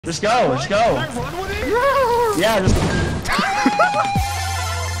Just go, just go. Can I run with it? Yeah, just...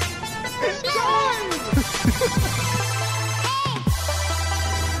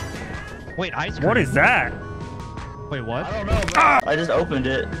 Wait, ice cream. What is that? Wait, what? I don't know, bro. I just opened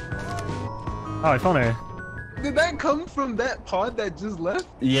it. Oh, I found it. Did that come from that pod that just left?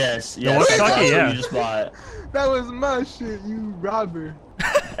 Yes, The yes. walkie-talkie, That's yeah. what you just bought. That was my shit, you robber.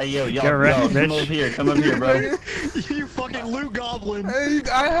 Hey, yo, Get wrecked, come bitch. over here, bro. You fucking loot goblin. Hey,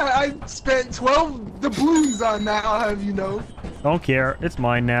 I spent 12 doubloons on that, I'll have you know. Don't care. It's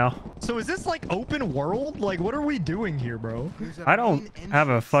mine now. So is this like open world? Like, what are we doing here, bro? I don't have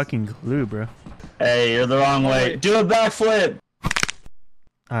a fucking clue, bro. Hey, you're the wrong way. Do a backflip.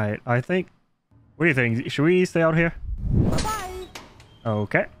 Alright, I think... What do you think? Should we stay out here? Bye-bye.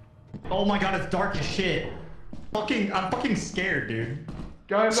 Okay. Oh my god, it's dark as shit. I'm fucking scared, dude.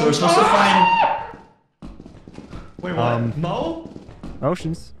 Guys, So we're supposed to find... Wait, what? Mo?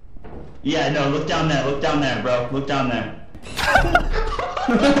 Oceans. Yeah, no, look down there, bro. Look down there.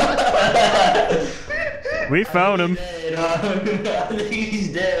 We found him. I think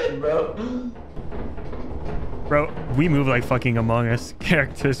he's dead, bro. Bro, we move like fucking Among Us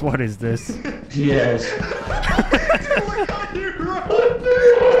characters. What is this? Yes.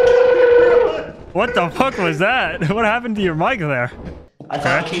 What the fuck was that? What happened to your mic there? I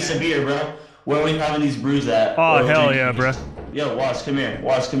found a case of beer, bro. Where are we having these brews at? Oh, hell yeah, bro. Yo, Waz, come here.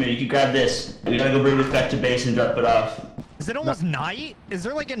 Waz, come here. You can grab this. We gotta go bring this back to base and drop it off. Is it almost night? Is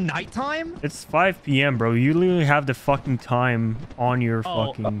there like a nighttime? It's 5 p.m., bro. You literally have the fucking time on your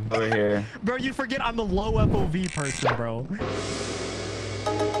fucking... Over here. Bro, you forget I'm the low FOV person, bro.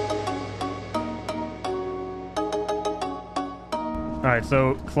 Alright,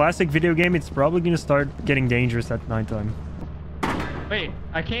 so classic video game, it's probably gonna start getting dangerous at nighttime. Wait,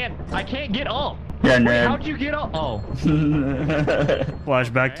 I can't get up. Yeah, Wait, nerd. how'd you get up? Oh.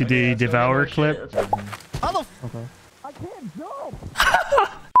 Flashback to the Devour clip. How the Okay. I can't jump.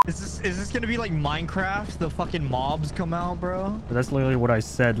 Is this gonna be like Minecraft? The fucking mobs come out, bro? But that's literally what I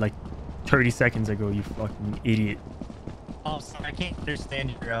said like 30 seconds ago, you fucking idiot. Oh, sorry, I can't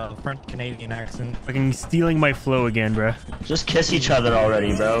understand your French Canadian accent. Fucking stealing my flow again, bro. Just kiss each other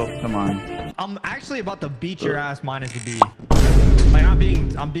already, bro. Come on. I'm actually about to beat your ass minus a B. Like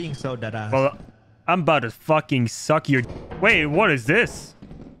I'm being so dead ass. Well, I'm about to fucking suck your... Wait, what is this?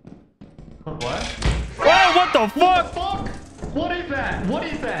 What? Oh, what the fuck? What is that? What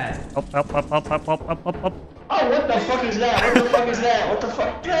is that? Up, up, up, up, up, up, up, up, up. Oh, what the fuck is that? What the fuck is that? What the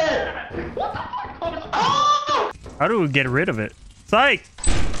fuck? That? What the fuck? Oh! How do we get rid of it? Psych!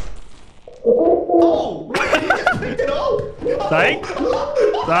 Oh! No! Psych!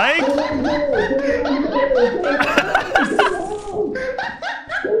 Psych!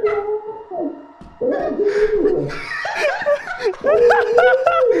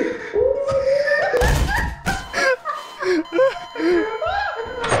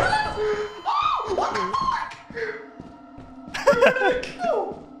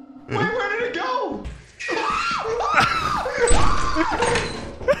 Where did it go?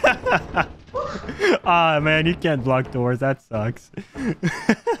 Ah, man, you can't block doors. That sucks. You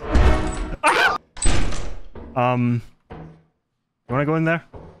wanna go in there?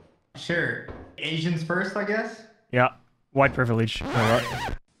 Sure. Asians first, I guess? Yeah. White privilege. Alright.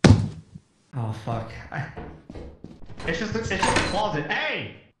 Oh, fuck. It's just a closet.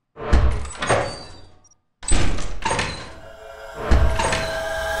 Hey!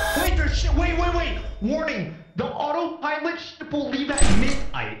 Wait, there's shit. Wait. Warning. The autopilot ship will leave at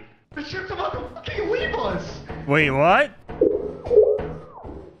midnight. The ship's about to fucking leave us. Wait, what?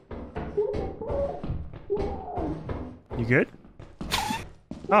 You good?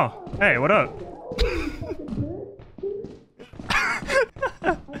 Oh, hey, what up?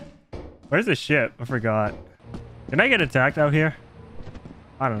 Where's the ship? I forgot. Can I get attacked out here?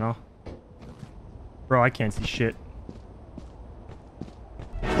 I don't know. Bro, I can't see shit.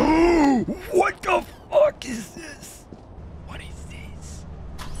 What the fuck is this? What is this?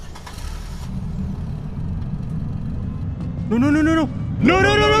 No. No.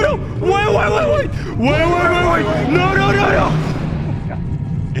 Wait. No.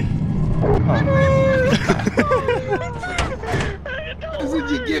 That's what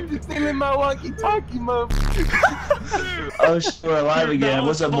you get for stealing my walkie-talkie, motherfucker. Oh, shit, we're alive again.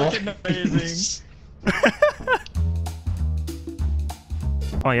 What's up, boy? Amazing.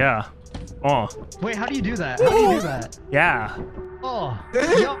 Oh, yeah. Oh, Wait, how do you do that? How do you do that? yeah. Oh.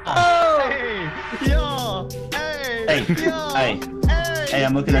 Yo. Hey. Yo. Hey. Hey, Yo. hey. Hey,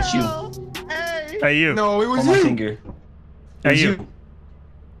 I'm looking at you. Hey. Hey, you. No, it was On my you. finger. Hey, It's you.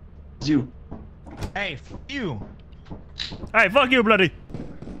 It's you. Hey, you. Hey, fuck you, bloody.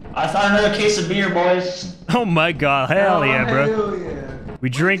 I found another case of beer, boys. Oh my god, hell yeah, bro. Hell yeah. We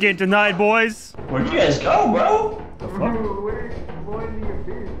drinking tonight, boys. Where'd you guys go, bro? Where's the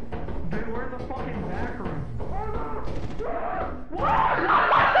abyss? Dude, where's the fucking back room?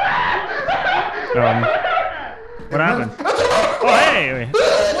 What happened? Oh, hey.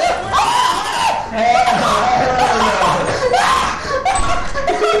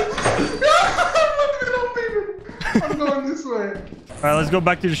 I'm going this way. All right, let's go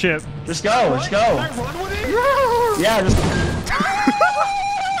back to the ship. Just go, let's go. Yeah, just...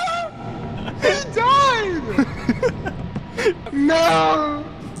 He died! No!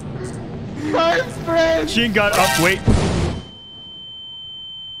 My friend! Shin got up. Wait.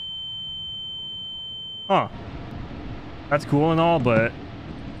 Huh. That's cool and all, but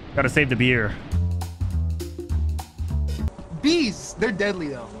gotta save the beer. Bees! They're deadly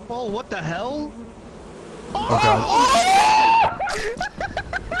though. Oh, what the hell? Oh god.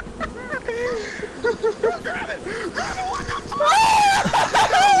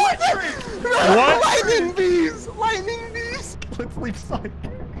 What? Lightning bees! Lightning bees! Let's leave sight.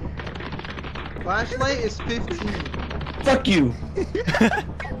 Flashlight is 15. Fuck you.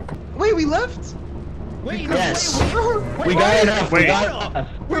 Wait, we left? Wait, Yes. wait, We got enough. Wait. We got enough.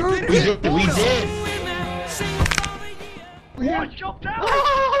 we did We it. did. We did. What jumped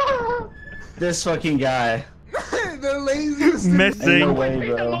out? This fucking guy. The laziest. Ain't no Missing. way, Be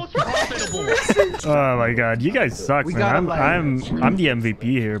the bro. most profitable. Oh my god, you guys suck, We man. gotta I'm like- the MVP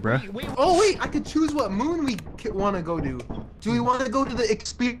here, bro. Oh wait, I could choose what moon we want to go to. Do we want to go to the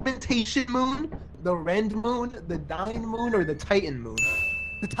experimentation moon, the rend moon, the dine moon, or the titan moon?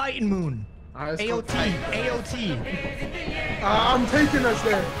 The Titan Moon. Alright, let's go AOT. Titan. AOT. I'm taking us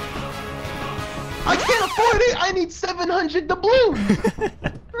there. I can't afford it. I need 700 doubloons.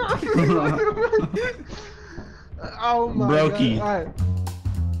 Oh my Brokey. god.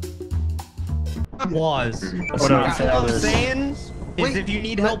 Was. What up? All I'm saying is Wait, if you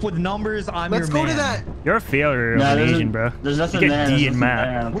need help with numbers, I'm Let's your go man. to that. You're a failure of Nah, an there's Asian, a- bro. There's nothing You there. get D There's in nothing math.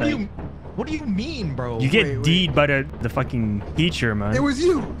 there, I don't think. What do you mean, bro? You get Wait. D'd by the fucking teacher, man. It was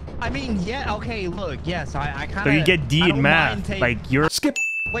you. I mean, yeah, okay, look, yes, I kind of. So you get D in math. Like you're skip.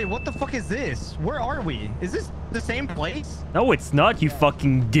 Wait, what the fuck is this? Where are we? Is this the same place? No, it's not. You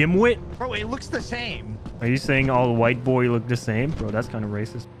fucking dimwit. Bro, it looks the same. Are you saying all white boy look the same, bro? That's kind of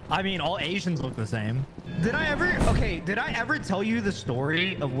racist. I mean, all Asians look the same. Did I ever tell you the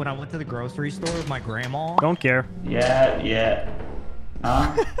story of when I went to the grocery store with my grandma? Don't care. Yeah.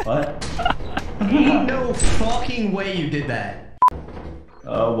 Huh? What? Ain't no fucking way you did that.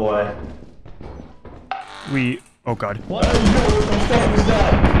 Oh boy. Oh god. What? What the fuck was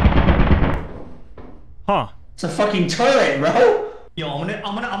that? Huh. It's a fucking turret, bro. Yo, I'm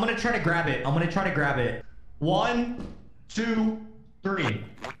gonna try to grab it. I'm gonna try to grab it. 1, 2, 3.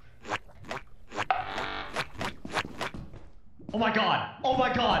 Oh my god! Oh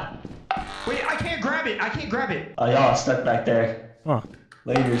my god! Wait, I can't grab it! I can't grab it! Oh, y'all stuck back there. Huh.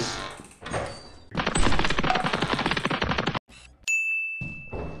 Laters.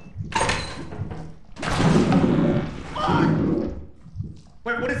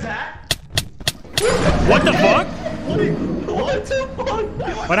 Wait, what is that? What the fuck? What the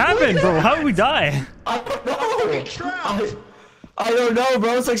fuck? What happened, bro? How did we die? I don't know. Trout! I don't know,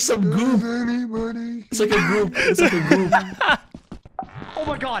 bro. It's like some goop. Anybody? It's like a group. It's like a group. Oh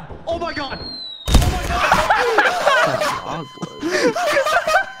my god! Oh my god! Oh my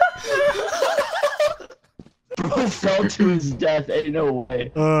Bro fell to his death. Ain't no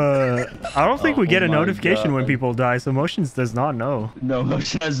way. I don't think we get a my notification when God. people die, so Motions does not know. No,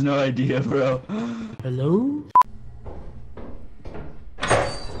 Motion has no idea, bro. Hello?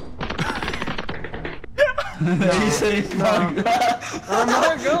 He said fuck that. I'm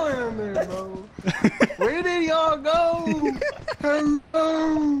not going in there, bro. Where did y'all go?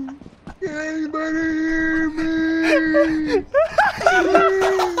 Hello? Can anybody hear me?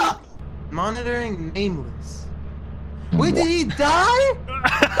 Monitoring nameless. Wait, did he die?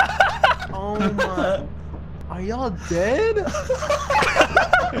 Oh my. Are y'all dead?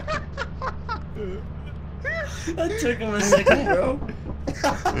 That took him a second, bro.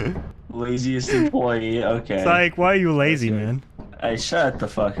 Laziest employee. Okay. It's like, why are you lazy, man? Hey, shut the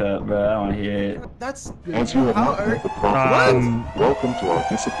fuck up, bro. I don't want to hear it. That's Once you have how not met the proper welcome to our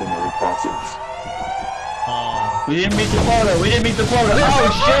disciplinary process. We didn't meet the quota. We didn't meet the quota. Oh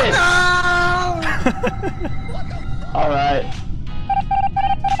shit! No! All right.